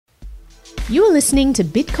You are listening to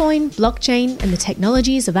Bitcoin, Blockchain, and the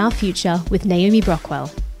Technologies of Our Future with Naomi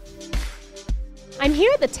Brockwell. I'm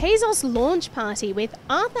here at the Tezos launch party with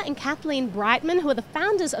Arthur and Kathleen Brightman, who are the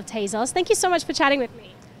founders of Tezos. Thank you so much for chatting with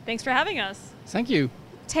me. Thanks for having us. Thank you.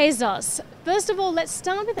 Tezos. First of all, let's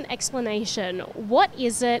start with an explanation. What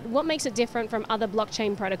is it? What makes it different from other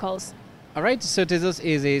blockchain protocols? All right, so Tezos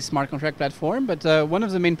is a smart contract platform, but one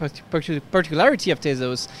of the main particularity of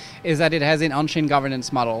Tezos is that it has an on-chain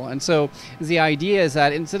governance model. And so the idea is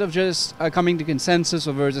that instead of just coming to consensus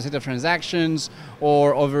over the set of transactions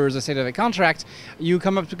or over the set of a contract, you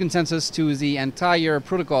come up to consensus to the entire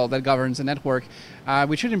protocol that governs the network,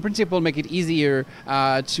 which should in principle make it easier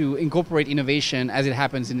to incorporate innovation as it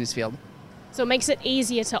happens in this field. So it makes it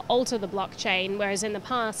easier to alter the blockchain, whereas in the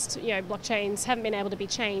past, blockchains haven't been able to be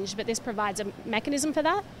changed, but this provides a mechanism for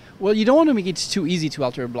that? Well, you don't want to make it too easy to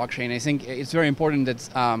alter a blockchain. I think it's very important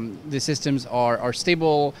that the systems are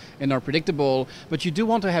stable and are predictable, but you do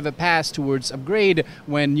want to have a path towards upgrade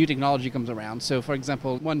when new technology comes around. So, for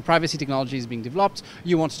example, when privacy technology is being developed,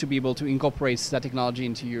 you want to be able to incorporate that technology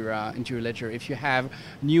into your ledger. If you have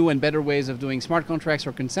new and better ways of doing smart contracts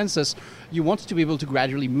or consensus, you want to be able to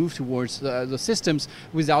gradually move towards the systems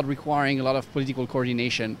without requiring a lot of political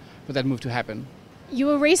coordination for that move to happen. You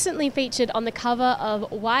were recently featured on the cover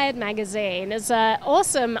of Wired magazine. It's an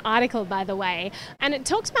awesome article, by the way, and it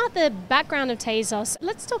talks about the background of Tezos.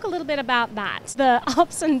 Let's talk a little bit about that, the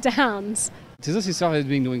ups and downs. Tezos itself has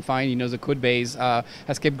been doing fine. The code base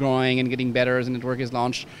has kept growing and getting better as the network is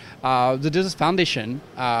launched. The Tezos Foundation,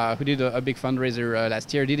 who did a big fundraiser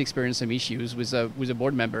last year, did experience some issues with a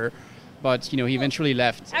board member. But, he eventually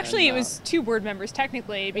left. Actually, it was two board members,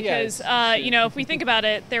 technically, because, if we think about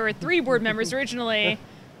it, there were three board members originally.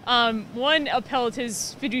 One upheld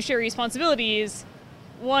his fiduciary responsibilities,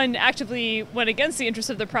 one actively went against the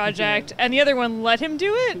interests of the project, and the other one let him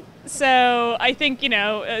do it. So I think, 2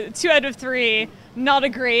 out of 3,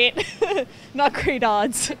 not great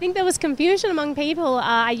odds. I think there was confusion among people.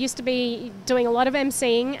 I used to be doing a lot of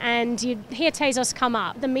emceeing, and you'd hear Tezos come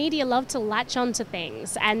up. The media love to latch onto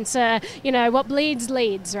things, and what bleeds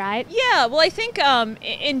leads, right? Yeah, well, I think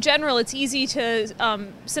in general it's easy to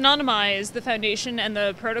synonymize the foundation and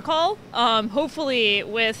the protocol. Hopefully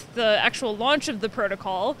with the actual launch of the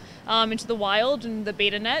protocol into the wild and the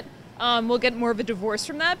beta net, we'll get more of a divorce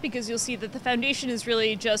from that, because you'll see that the foundation is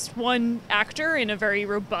really just one actor in a very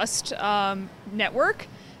robust network,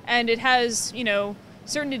 and it has,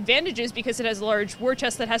 certain advantages because it has a large war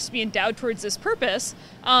chest that has to be endowed towards this purpose,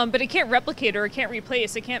 but it can't replicate or it can't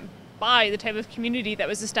replace, it can't buy the type of community that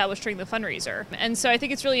was established during the fundraiser. And so I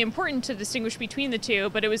think it's really important to distinguish between the two,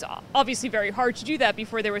 but it was obviously very hard to do that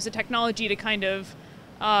before there was a technology to kind of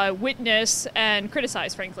witness and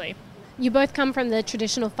criticize, frankly. You both come from the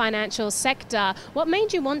traditional financial sector. What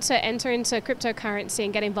made you want to enter into cryptocurrency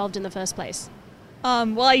and get involved in the first place?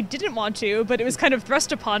 Well, I didn't want to, but it was kind of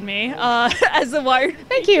thrust upon me as the Wired.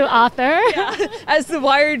 Thank you, Arthur. Yeah, as the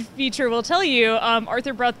Wired feature will tell you,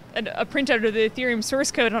 Arthur brought a printout of the Ethereum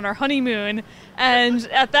source code on our honeymoon, and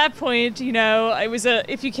at that point, it was a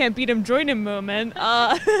 "if you can't beat him, join him" moment.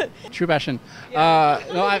 True passion.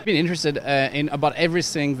 I've been interested in about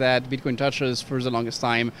everything that Bitcoin touches for the longest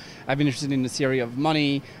time. I've been interested in the theory of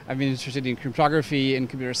money. I've been interested in cryptography and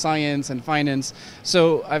computer science and finance.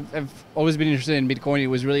 So I've always been interested in Bitcoin. It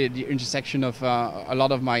was really at the intersection of a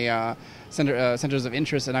lot of my centers of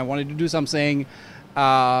interest, and I wanted to do something.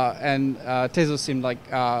 And Tezos seemed like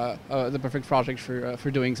the perfect project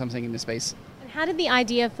for doing something in this space. How did the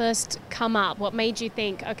idea first come up? What made you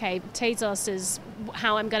think, okay, Tezos is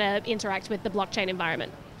how I'm going to interact with the blockchain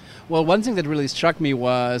environment? Well, one thing that really struck me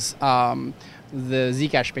was the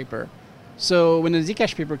Zcash paper. So when the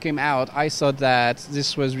Zcash paper came out, I thought that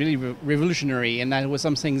this was really revolutionary, and that was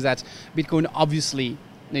something that Bitcoin obviously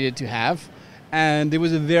needed to have. And there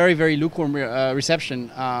was a very, very lukewarm reception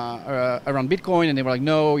around Bitcoin, and they were like,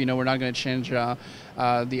 "No, we're not going to change the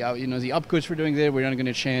opcodes we're doing there. We're not going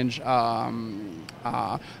to change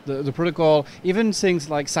the protocol. Even things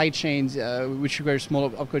like sidechains, which require small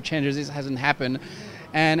opcode changes, this hasn't happened."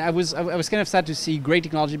 And I was kind of sad to see great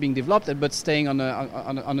technology being developed, but staying on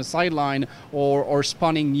the sideline or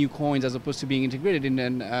spawning new coins as opposed to being integrated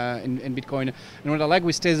in Bitcoin. And what I like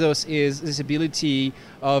with Tezos is this ability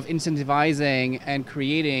of incentivizing and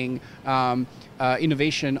creating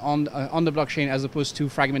innovation on the blockchain as opposed to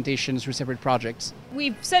fragmentation through separate projects.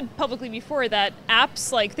 We've said publicly before that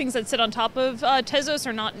apps, like things that sit on top of Tezos,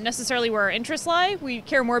 are not necessarily where our interests lie. We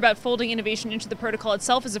care more about folding innovation into the protocol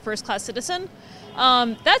itself as a first-class citizen.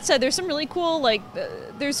 That said, there's some really cool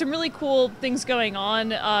things going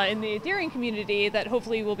on in the Ethereum community that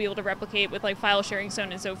hopefully we'll be able to replicate with like file sharing, so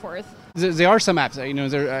on and so forth. There are some apps.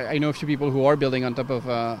 I know a few people who are building on top of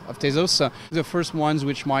Tezos. The first ones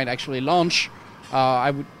which might actually launch,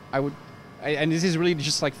 and this is really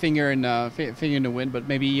just like finger in the wind, but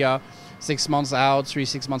maybe 6 months out,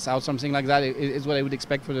 6 months out, something like that is what I would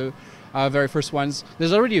expect for the very first ones.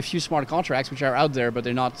 There's already a few smart contracts which are out there, but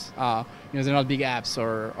they're not, they're not big apps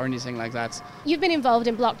or anything like that. You've been involved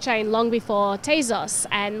in blockchain long before Tezos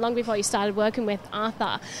and long before you started working with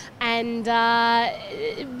Arthur. And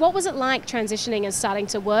what was it like transitioning and starting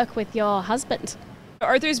to work with your husband?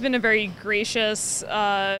 Arthur's been a very gracious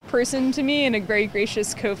person to me and a very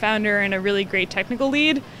gracious co-founder and a really great technical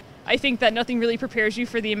lead. I think that nothing really prepares you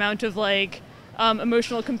for the amount of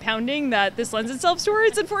emotional compounding that this lends itself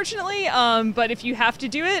towards, unfortunately. But if you have to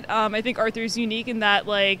do it, I think Arthur's unique in that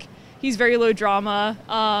he's very low drama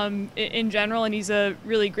in general, and he's a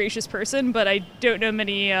really gracious person. But I don't know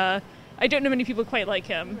many people quite like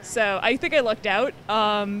him. So I think I lucked out.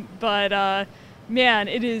 Man,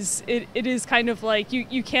 it is kind of like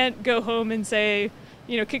you can't go home and say,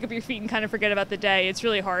 kick up your feet and kind of forget about the day. It's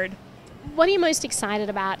really hard. What are you most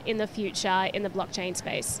excited about in the future in the blockchain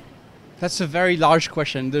space? That's a very large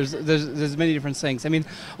question. There's many different things. I mean,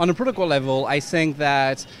 on a protocol level, I think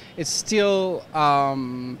that it's still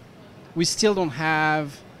we still don't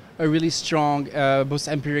have a really strong both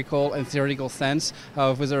empirical and theoretical sense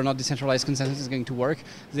of whether or not decentralized consensus is going to work.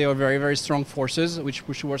 They are very, very strong forces which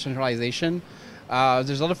push towards centralization.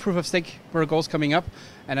 There's a lot of proof-of-stake protocols coming up,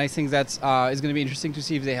 and I think that it's going to be interesting to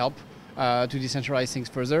see if they help to decentralize things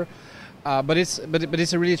further. But it's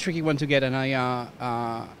a really tricky one to get, and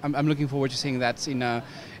I'm looking forward to seeing that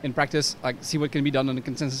in practice. See what can be done on the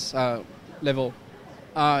consensus level.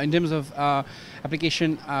 In terms of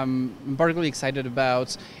application, I'm particularly excited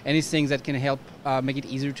about anything that can help make it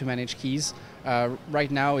easier to manage keys.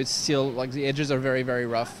 Right now, it's still the edges are very, very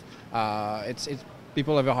rough.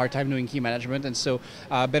 People have a hard time doing key management, and so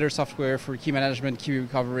better software for key management, key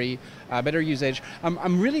recovery, better usage.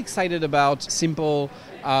 I'm really excited about simple,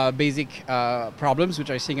 basic problems, which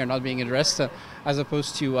I think are not being addressed, as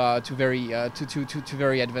opposed to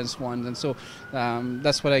very advanced ones. And so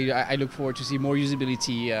that's what I look forward to see more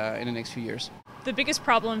usability in the next few years. The biggest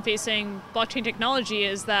problem facing blockchain technology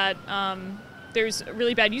is that there's a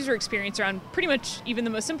really bad user experience around pretty much even the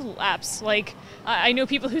most simple apps. I know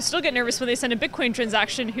people who still get nervous when they send a Bitcoin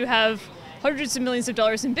transaction who have hundreds of millions of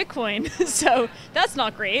dollars in Bitcoin, so that's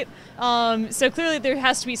not great. So clearly there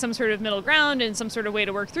has to be some sort of middle ground and some sort of way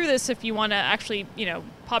to work through this if you want to actually,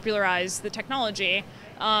 popularize the technology.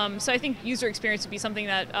 So I think user experience would be something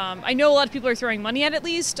that I know a lot of people are throwing money at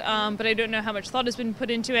least, but I don't know how much thought has been put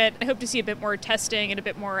into it. I hope to see a bit more testing and a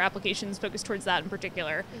bit more applications focused towards that in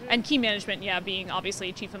particular. Mm-hmm. And key management, being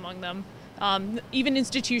obviously chief among them. Even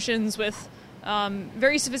institutions with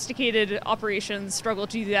very sophisticated operations struggle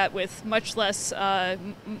to do that with much less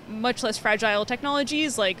fragile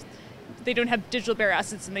technologies. They don't have digital bearer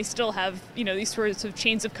assets, and they still have these sorts of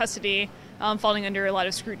chains of custody falling under a lot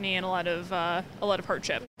of scrutiny and a lot of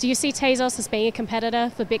hardship. Do you see Tezos as being a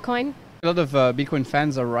competitor for Bitcoin? A lot of Bitcoin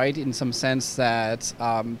fans are right in some sense that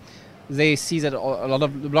they see that a lot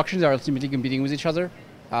of the blockchains are ultimately competing with each other.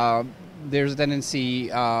 There's a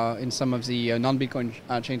tendency in some of the non-Bitcoin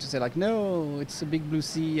chains to say no, it's a big blue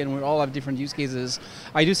sea and we all have different use cases.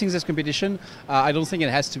 I do think there's competition. I don't think it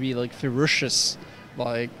has to be ferocious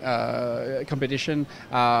competition.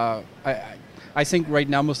 I think right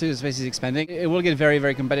now mostly the space is expanding. It will get very,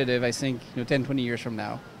 very competitive, I think, 10, 20 years from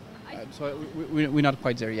now. So we're not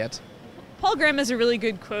quite there yet. Paul Graham has a really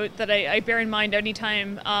good quote that I bear in mind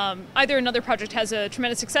anytime either another project has a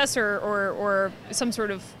tremendous success or some sort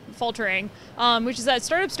of faltering, which is that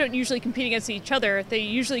startups don't usually compete against each other. They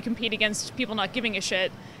usually compete against people not giving a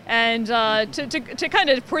shit. And to kind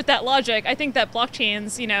of port that logic, I think that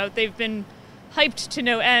blockchains, they've been hyped to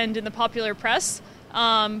no end in the popular press.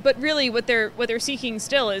 But really what they're seeking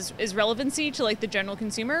still is relevancy to the general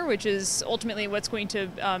consumer, which is ultimately what's going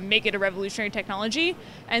to make it a revolutionary technology.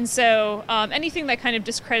 And so anything that kind of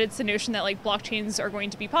discredits the notion that blockchains are going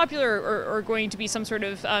to be popular or going to be some sort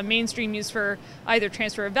of mainstream use for either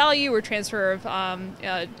transfer of value or transfer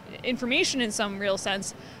of information in some real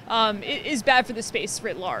sense is bad for the space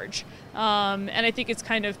writ large. And I think it's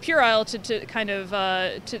kind of puerile to kind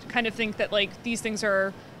of think that these things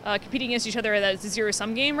are competing against each other, that it's a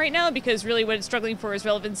zero-sum game right now, because really what it's struggling for is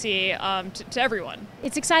relevancy to everyone.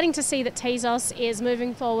 It's exciting to see that Tezos is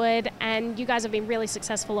moving forward, and you guys have been really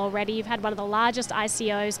successful already. You've had one of the largest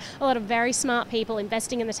ICOs, a lot of very smart people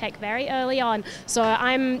investing in the tech very early on. So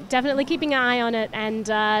I'm definitely keeping an eye on it and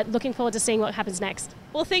looking forward to seeing what happens next.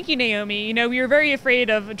 Well, thank you, Naomi. You know, we were very afraid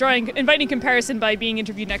of inviting comparison by being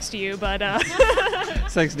interviewed next to you, but...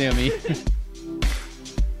 Thanks, Naomi.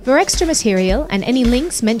 For extra material and any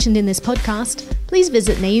links mentioned in this podcast, please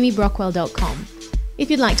visit naomibrockwell.com. If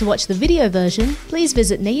you'd like to watch the video version, please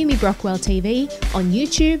visit Naomi Brockwell TV on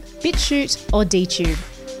YouTube, BitChute, or DTube.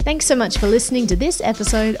 Thanks so much for listening to this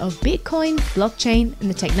episode of Bitcoin, Blockchain, and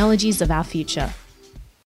the Technologies of Our Future.